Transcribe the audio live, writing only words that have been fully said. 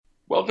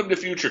Welcome to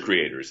Future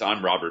Creators.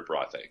 I'm Robert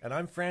Brothe. And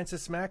I'm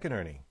Francis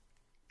McInerney.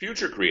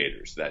 Future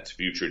Creators, that's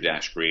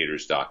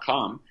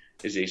future-creators.com,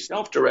 is a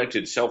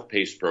self-directed,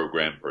 self-paced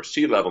program for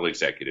C-level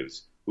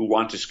executives who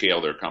want to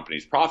scale their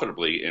companies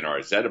profitably in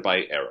our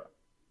zettabyte era.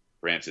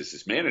 Francis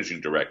is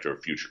managing director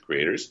of Future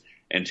Creators,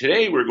 and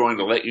today we're going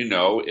to let you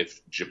know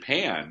if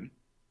Japan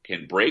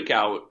can break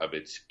out of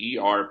its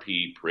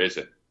ERP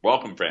prison.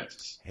 Welcome,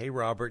 Francis. Hey,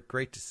 Robert.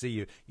 Great to see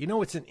you. You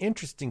know, it's an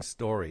interesting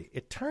story.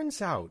 It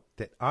turns out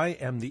that I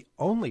am the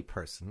only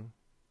person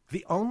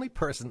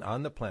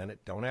on the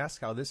planet, don't ask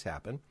how this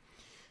happened,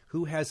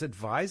 who has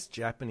advised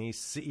Japanese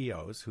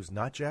CEOs, who's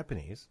not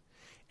Japanese,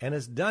 and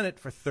has done it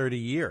for 30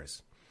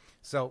 years.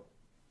 So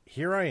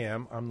here I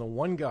am. I'm the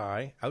one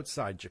guy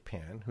outside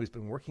Japan who's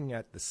been working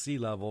at the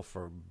C-level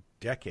for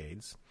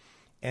decades,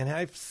 and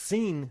I've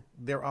seen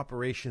their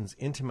operations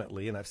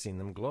intimately, and I've seen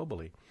them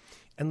globally.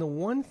 And the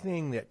one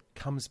thing that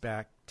comes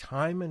back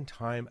time and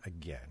time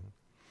again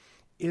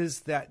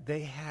is that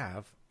they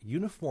have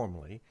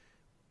uniformly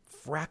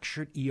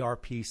fractured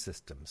ERP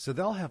systems. So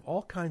they'll have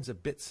all kinds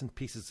of bits and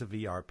pieces of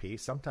ERP,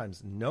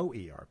 sometimes no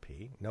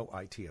ERP, no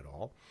IT at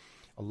all.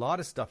 A lot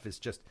of stuff is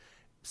just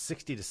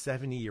 60 to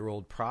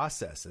 70-year-old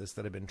processes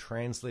that have been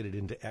translated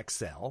into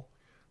Excel.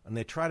 And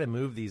they try to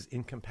move these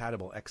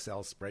incompatible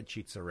Excel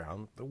spreadsheets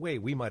around the way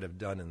we might have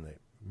done in the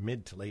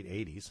mid to late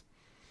 80s.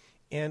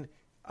 And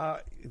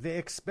they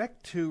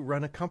expect to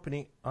run a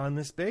company on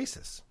this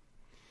basis.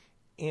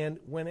 And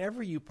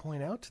whenever you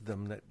point out to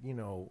them that,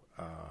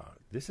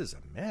 this is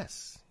a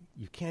mess,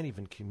 you can't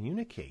even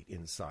communicate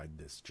inside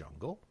this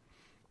jungle.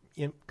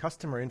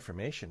 Customer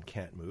information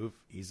can't move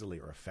easily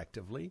or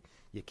effectively.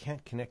 You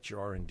can't connect your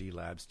R&D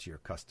labs to your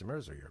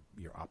customers or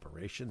your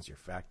operations, your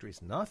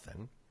factories,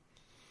 nothing.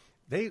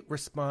 They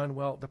respond,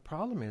 well, the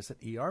problem is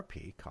that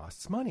ERP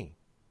costs money,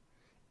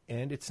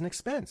 and it's an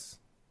expense,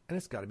 and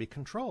it's got to be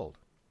controlled.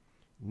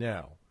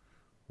 Now,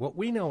 what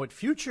we know at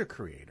Future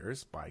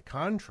Creators, by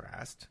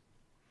contrast,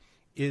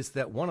 is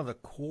that one of the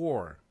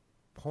core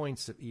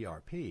points of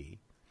ERP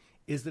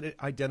is that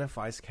it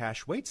identifies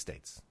cash wait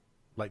states,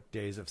 like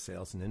days of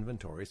sales and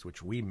inventories,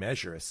 which we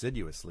measure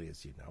assiduously,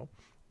 as you know,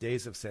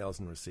 days of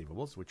sales and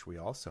receivables, which we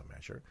also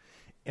measure.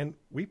 And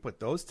we put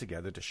those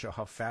together to show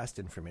how fast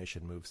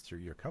information moves through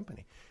your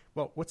company.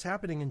 Well, what's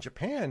happening in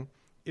Japan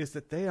is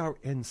that they are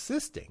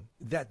insisting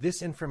that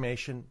this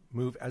information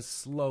move as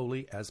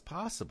slowly as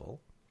possible.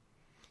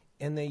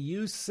 And they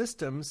use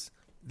systems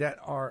that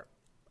are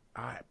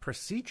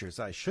procedures,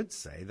 I should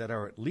say, that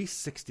are at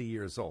least 60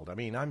 years old. I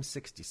mean, I'm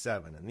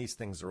 67, and these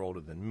things are older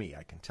than me,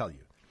 I can tell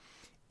you.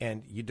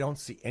 And you don't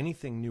see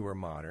anything new or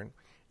modern.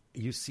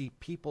 You see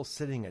people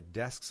sitting at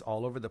desks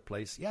all over the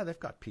place. Yeah, they've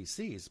got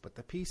PCs, but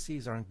the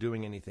PCs aren't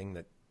doing anything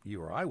that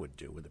you or I would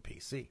do with a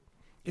PC.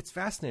 It's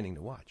fascinating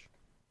to watch.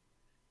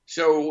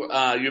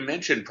 So you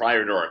mentioned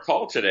prior to our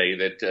call today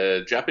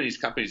that Japanese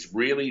companies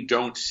really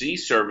don't see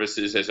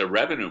services as a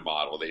revenue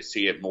model. They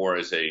see it more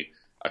as a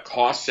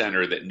cost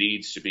center that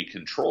needs to be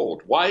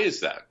controlled. Why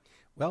is that?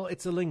 Well,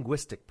 it's a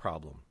linguistic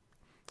problem.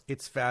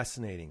 It's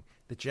fascinating.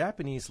 The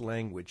Japanese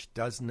language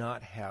does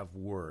not have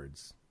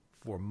words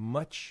for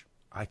much,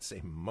 I'd say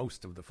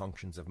most of the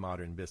functions of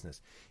modern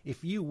business.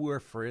 If you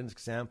were, for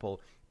example,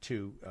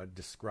 to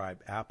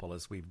describe Apple,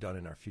 as we've done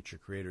in our Future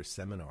Creators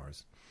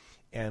seminars,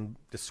 and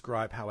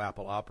describe how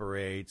Apple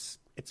operates,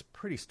 it's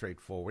pretty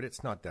straightforward.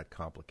 It's not that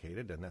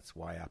complicated, and that's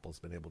why Apple's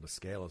been able to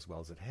scale as well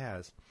as it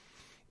has.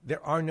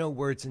 There are no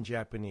words in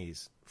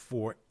Japanese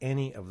for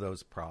any of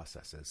those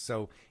processes.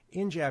 So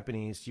in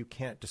Japanese, you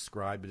can't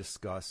describe,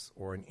 discuss,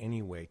 or in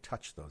any way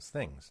touch those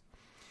things.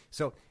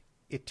 So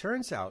it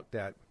turns out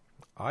that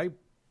I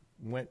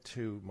went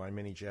to my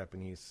many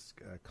Japanese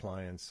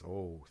clients,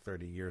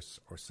 30 years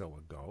or so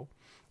ago,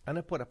 and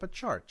I put up a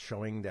chart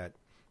showing that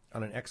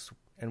on an X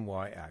and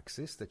Y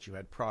axis, that you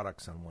had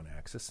products on one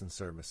axis and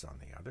service on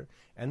the other,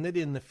 and that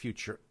in the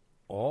future,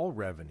 all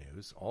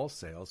revenues, all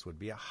sales would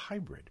be a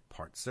hybrid,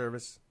 part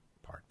service,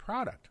 part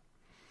product.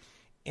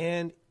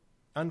 And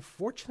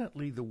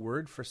unfortunately, the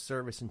word for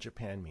service in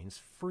Japan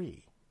means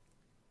free.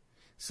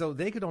 So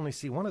they could only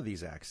see one of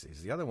these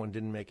axes. The other one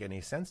didn't make any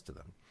sense to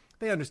them.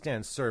 They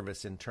understand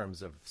service in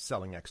terms of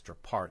selling extra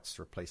parts,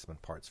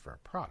 replacement parts for a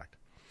product.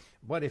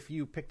 But if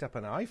you picked up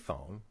an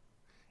iPhone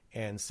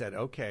and said,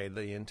 okay,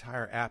 the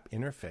entire app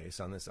interface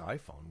on this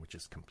iPhone, which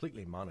is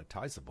completely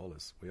monetizable,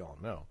 as we all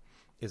know,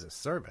 is a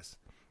service,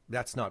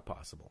 that's not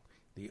possible.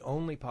 The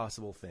only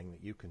possible thing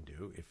that you can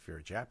do if you're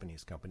a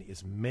Japanese company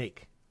is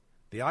make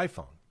the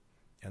iPhone.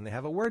 And they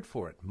have a word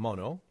for it,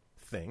 mono,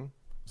 thing,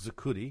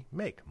 zukuri,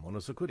 make,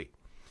 monozukuri.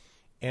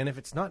 And if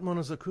it's not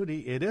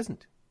monozukuri, it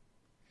isn't.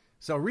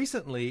 So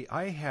recently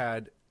I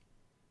had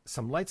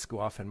some lights go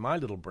off in my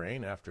little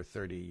brain after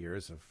 30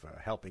 years of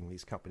helping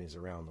these companies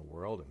around the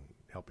world and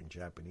helping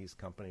Japanese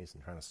companies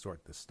and trying to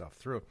sort this stuff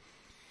through.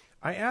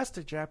 I asked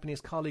a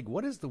Japanese colleague,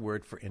 what is the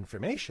word for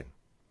information?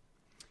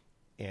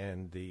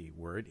 And the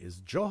word is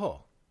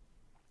joho.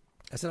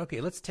 I said, okay,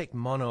 let's take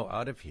mono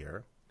out of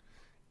here,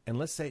 and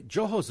let's say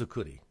joho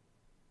zukuri.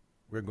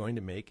 We're going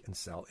to make and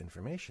sell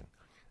information.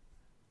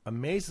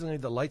 amazingly,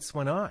 the lights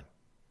went on.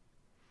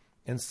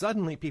 And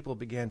suddenly people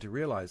began to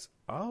realize,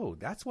 oh,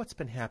 that's what's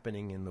been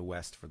happening in the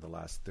West for the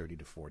last 30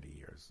 to 40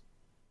 years.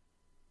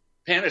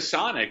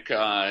 Panasonic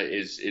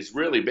is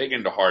really big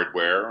into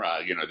hardware.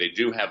 They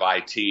do have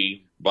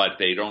IT, but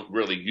they don't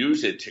really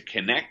use it to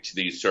connect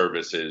these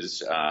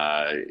services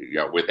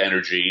with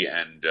energy,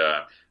 and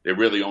they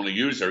really only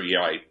use their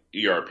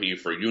ERP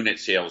for unit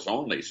sales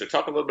only. So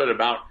talk a little bit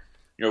about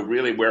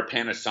really where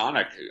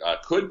Panasonic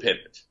could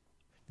pivot.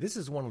 This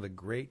is one of the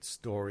great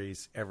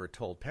stories ever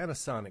told.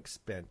 Panasonic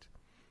spent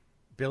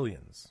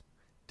billions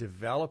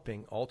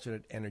developing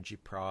alternate energy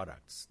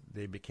products.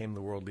 They became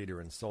the world leader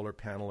in solar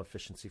panel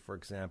efficiency, for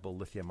example,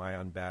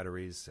 lithium-ion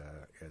batteries.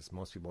 As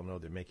most people know,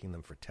 they're making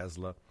them for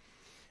Tesla.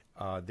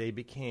 They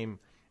became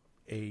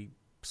a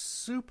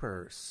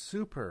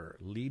super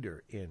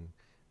leader in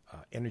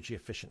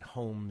energy-efficient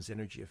homes,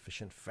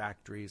 energy-efficient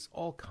factories,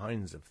 all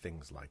kinds of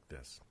things like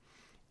this,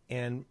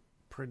 and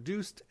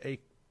produced a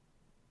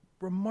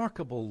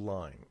remarkable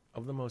line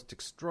of the most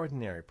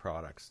extraordinary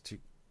products to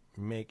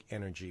make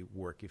energy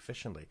work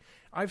efficiently.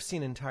 I've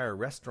seen entire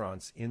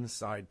restaurants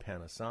inside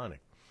Panasonic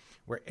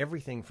where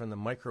everything from the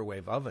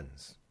microwave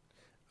ovens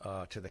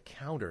to the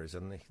counters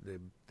and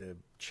the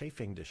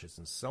chafing dishes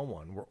and so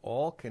on were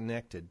all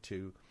connected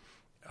to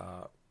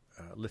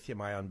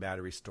lithium-ion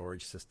battery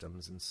storage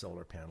systems and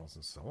solar panels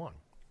and so on.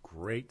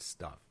 Great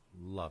stuff.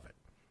 Love it.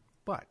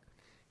 But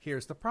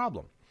here's the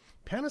problem.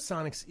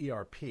 Panasonic's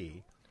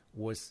ERP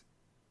was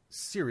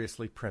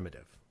seriously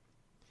primitive.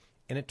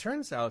 And it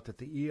turns out that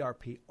the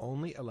ERP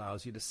only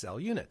allows you to sell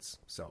units.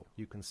 So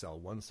you can sell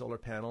one solar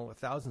panel,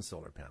 1,000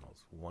 solar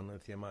panels, one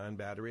lithium-ion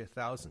battery,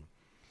 1,000.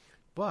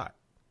 But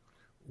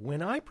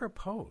when I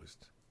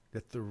proposed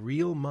that the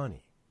real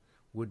money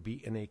would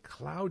be in a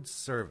cloud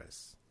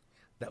service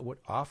that would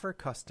offer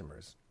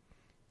customers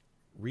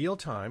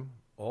real-time,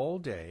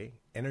 all-day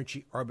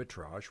energy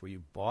arbitrage, where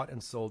you bought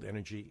and sold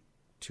energy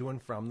to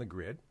and from the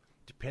grid,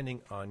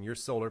 depending on your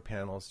solar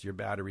panels, your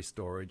battery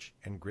storage,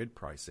 and grid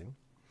pricing,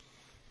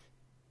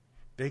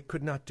 they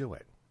could not do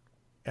it.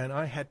 And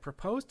I had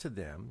proposed to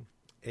them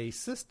a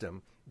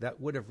system that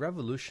would have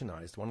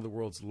revolutionized one of the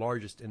world's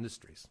largest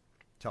industries,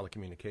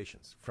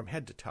 telecommunications, from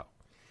head to toe,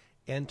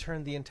 and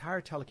turned the entire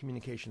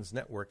telecommunications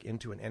network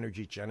into an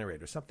energy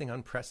generator, something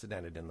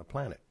unprecedented in the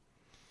planet.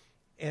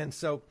 And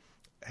so,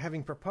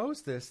 having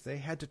proposed this, they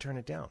had to turn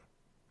it down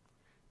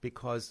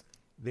because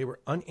they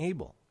were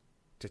unable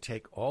to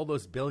take all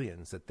those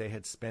billions that they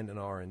had spent in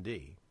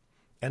R&D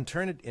and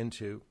turn it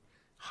into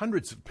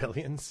hundreds of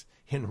billions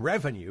in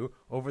revenue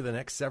over the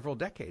next several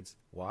decades.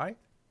 Why?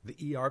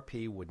 The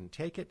ERP wouldn't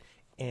take it,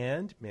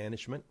 and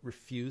management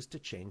refused to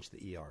change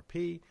the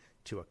ERP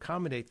to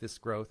accommodate this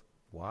growth.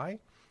 Why?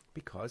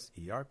 Because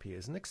ERP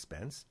is an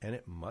expense, and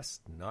it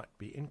must not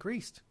be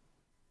increased.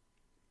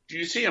 Do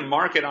you see a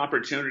market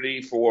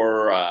opportunity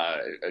for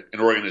an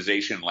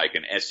organization like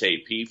an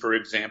SAP, for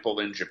example,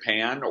 in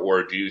Japan,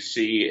 or do you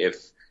see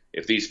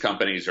if these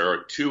companies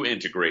are to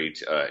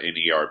integrate in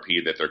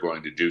ERP that they're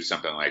going to do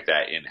something like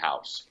that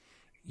in-house?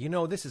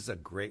 This is a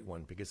great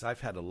one because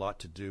I've had a lot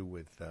to do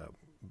with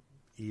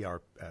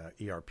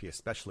ERP,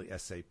 especially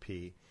SAP,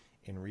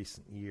 in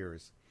recent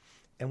years.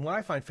 And what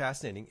I find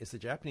fascinating is the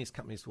Japanese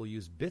companies will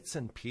use bits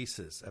and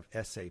pieces of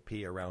SAP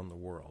around the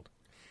world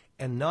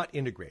and not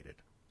integrate it.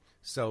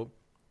 So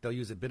they'll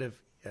use a bit of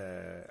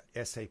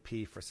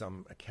SAP for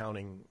some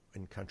accounting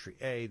in country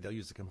A. They'll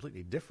use a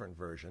completely different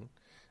version,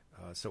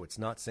 so it's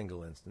not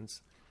single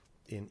instance,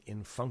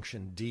 in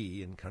function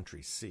D in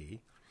country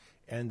C.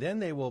 And then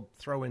they will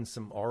throw in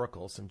some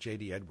Oracle, some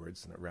J.D.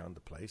 Edwards around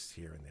the place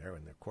here and there,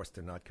 and of course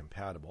they're not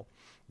compatible.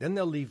 Then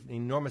they'll leave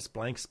enormous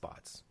blank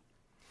spots.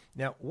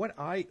 Now, what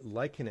I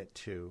liken it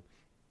to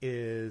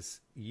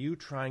is you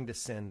trying to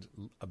send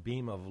a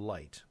beam of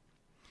light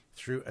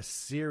through a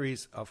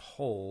series of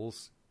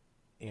holes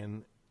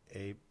in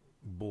a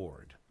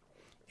board.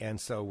 And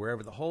so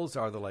wherever the holes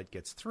are, the light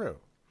gets through.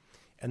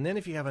 And then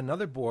if you have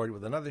another board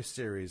with another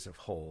series of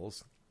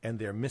holes, and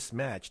they're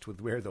mismatched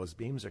with where those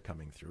beams are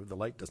coming through, the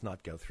light does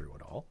not go through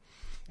at all.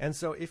 And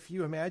so if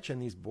you imagine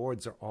these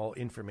boards are all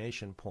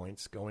information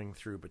points going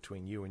through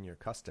between you and your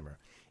customer,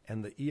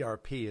 and the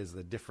ERP is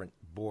the different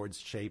boards,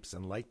 shapes,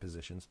 and light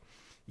positions,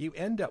 you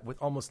end up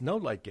with almost no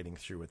light getting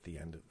through at the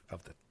end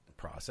of the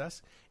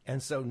process,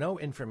 and so no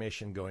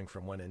information going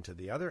from one end to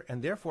the other,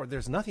 and therefore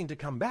there's nothing to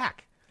come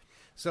back.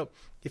 So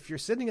if you're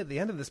sitting at the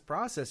end of this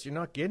process, you're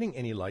not getting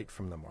any light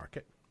from the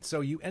market,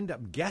 so you end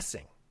up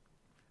guessing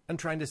and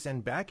trying to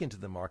send back into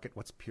the market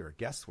what's pure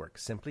guesswork,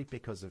 simply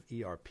because of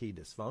ERP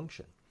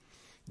dysfunction.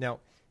 Now,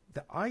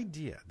 the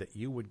idea that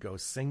you would go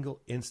single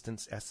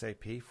instance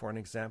SAP, for an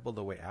example,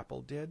 the way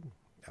Apple did,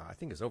 I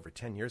think is over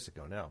 10 years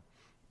ago now.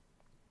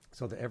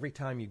 So that every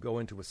time you go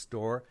into a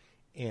store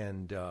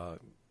and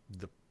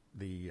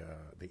the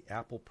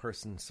Apple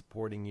person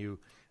supporting you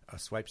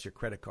swipes your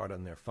credit card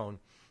on their phone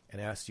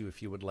and asks you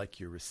if you would like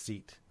your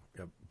receipt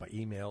by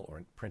email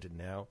or printed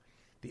now,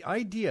 the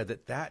idea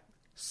that that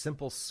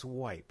simple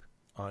swipe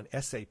on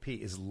SAP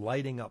is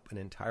lighting up an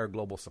entire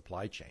global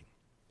supply chain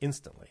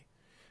instantly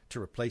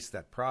to replace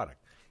that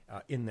product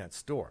in that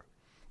store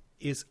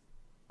is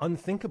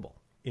unthinkable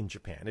in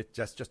Japan.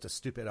 It's just a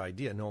stupid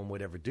idea. No one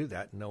would ever do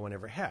that. No one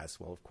ever has.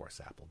 Well, of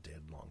course, Apple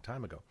did a long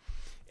time ago,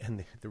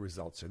 and the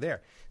results are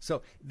there.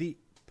 So the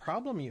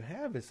problem you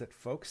have is that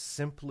folks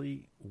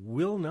simply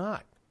will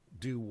not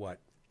do what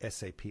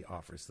SAP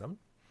offers them.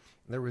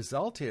 The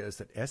result is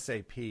that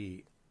SAP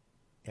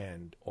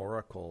and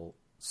Oracle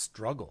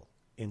struggle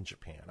in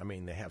Japan. I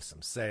mean, they have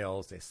some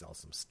sales, they sell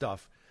some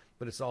stuff,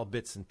 but it's all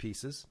bits and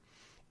pieces.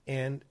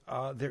 And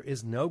there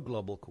is no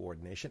global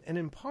coordination. And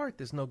in part,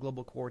 there's no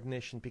global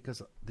coordination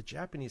because the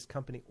Japanese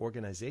company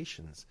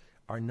organizations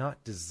are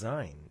not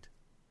designed.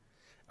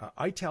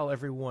 I tell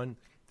everyone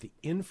the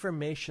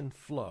information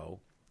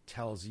flow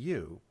tells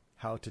you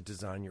how to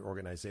design your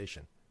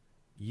organization.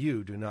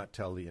 You do not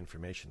tell the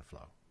information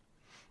flow.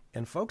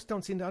 And folks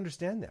don't seem to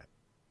understand that.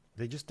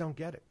 They just don't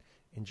get it.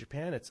 In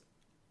Japan, it's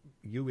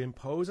you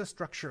impose a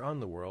structure on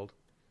the world,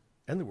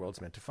 and the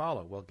world's meant to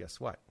follow. Well, guess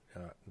what?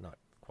 Not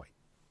quite.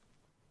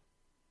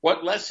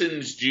 What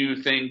lessons do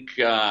you think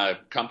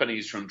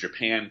companies from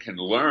Japan can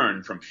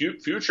learn from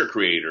future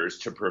creators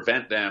to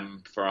prevent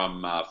them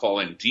from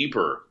falling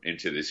deeper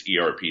into this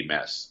ERP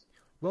mess?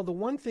 Well, the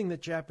one thing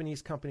that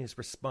Japanese companies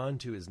respond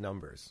to is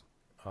numbers.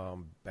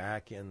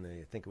 Back in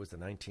I think it was the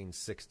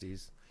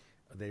 1960s,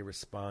 they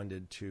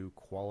responded to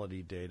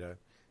quality data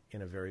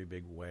in a very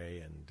big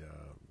way and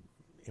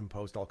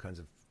imposed all kinds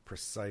of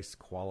precise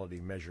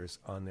quality measures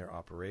on their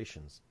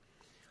operations.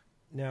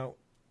 Now,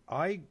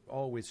 I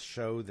always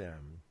show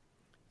them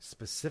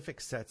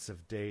specific sets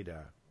of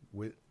data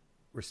with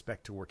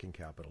respect to working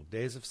capital.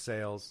 Days of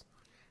sales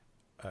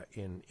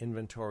in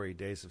inventory,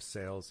 days of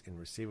sales in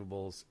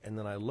receivables, and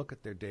then I look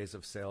at their days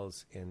of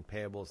sales in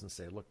payables and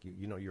say, look,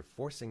 you're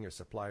forcing your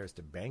suppliers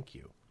to bank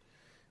you,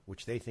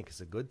 which they think is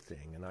a good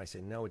thing. And I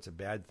say, no, it's a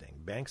bad thing.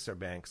 Banks are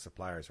banks,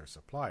 suppliers are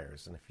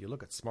suppliers. And if you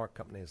look at smart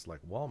companies like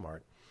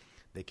Walmart,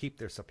 they keep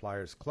their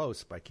suppliers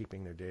close by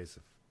keeping their days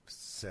of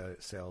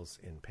sales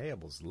in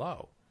payables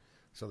low.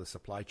 So the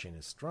supply chain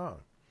is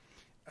strong.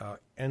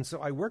 And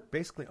so I work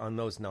basically on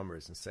those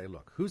numbers and say,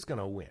 look, who's going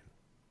to win?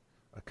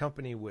 A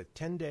company with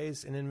 10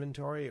 days in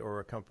inventory or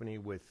a company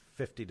with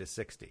 50 to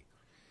 60?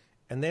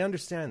 And they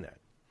understand that.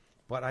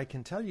 But I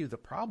can tell you the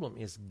problem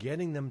is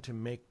getting them to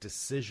make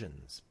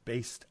decisions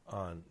based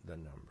on the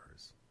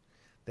numbers.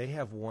 They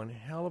have one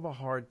hell of a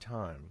hard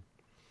time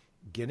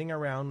getting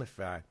around the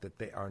fact that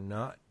they are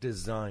not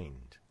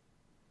designed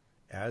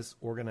as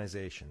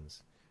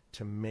organizations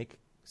to make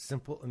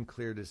simple and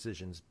clear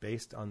decisions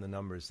based on the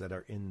numbers that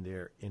are in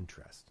their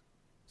interest.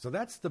 So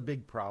that's the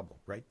big problem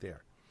right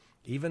there.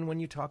 Even when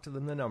you talk to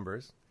them the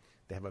numbers,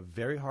 they have a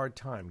very hard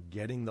time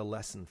getting the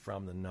lesson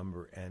from the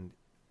number and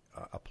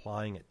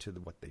applying it to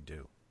what they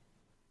do.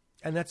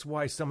 And that's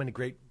why so many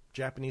great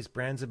Japanese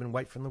brands have been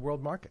wiped from the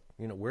world market.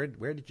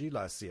 Where did you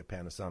last see a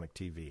Panasonic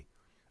TV,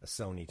 a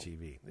Sony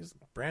TV? These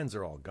brands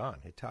are all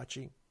gone.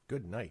 Hitachi,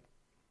 good night.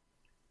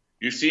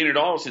 You've seen it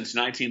all since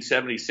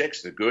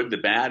 1976, the good, the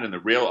bad, and the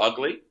real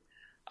ugly.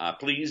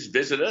 Please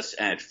visit us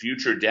at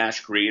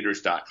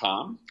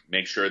future-creators.com.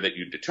 Make sure that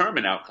you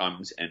determine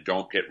outcomes and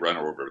don't get run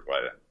over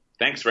by them.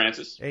 Thanks,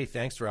 Francis. Hey,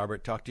 thanks,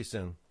 Robert. Talk to you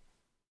soon.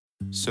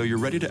 So you're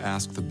ready to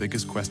ask the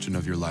biggest question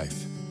of your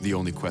life, the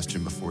only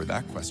question before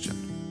that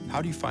question.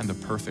 How do you find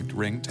the perfect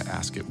ring to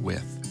ask it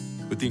with?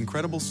 With the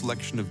incredible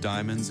selection of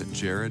diamonds at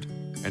Jared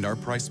and our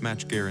price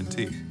match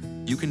guarantee,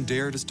 you can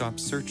dare to stop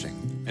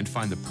searching and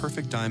find the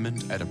perfect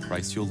diamond at a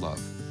price you'll love.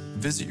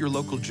 Visit your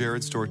local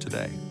Jared store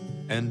today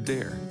and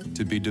dare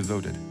to be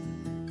devoted.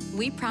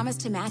 We promise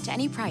to match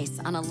any price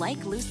on a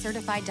like loose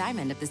certified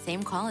diamond of the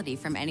same quality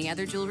from any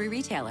other jewelry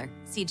retailer.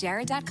 See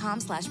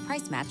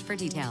jared.com/price match for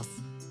details.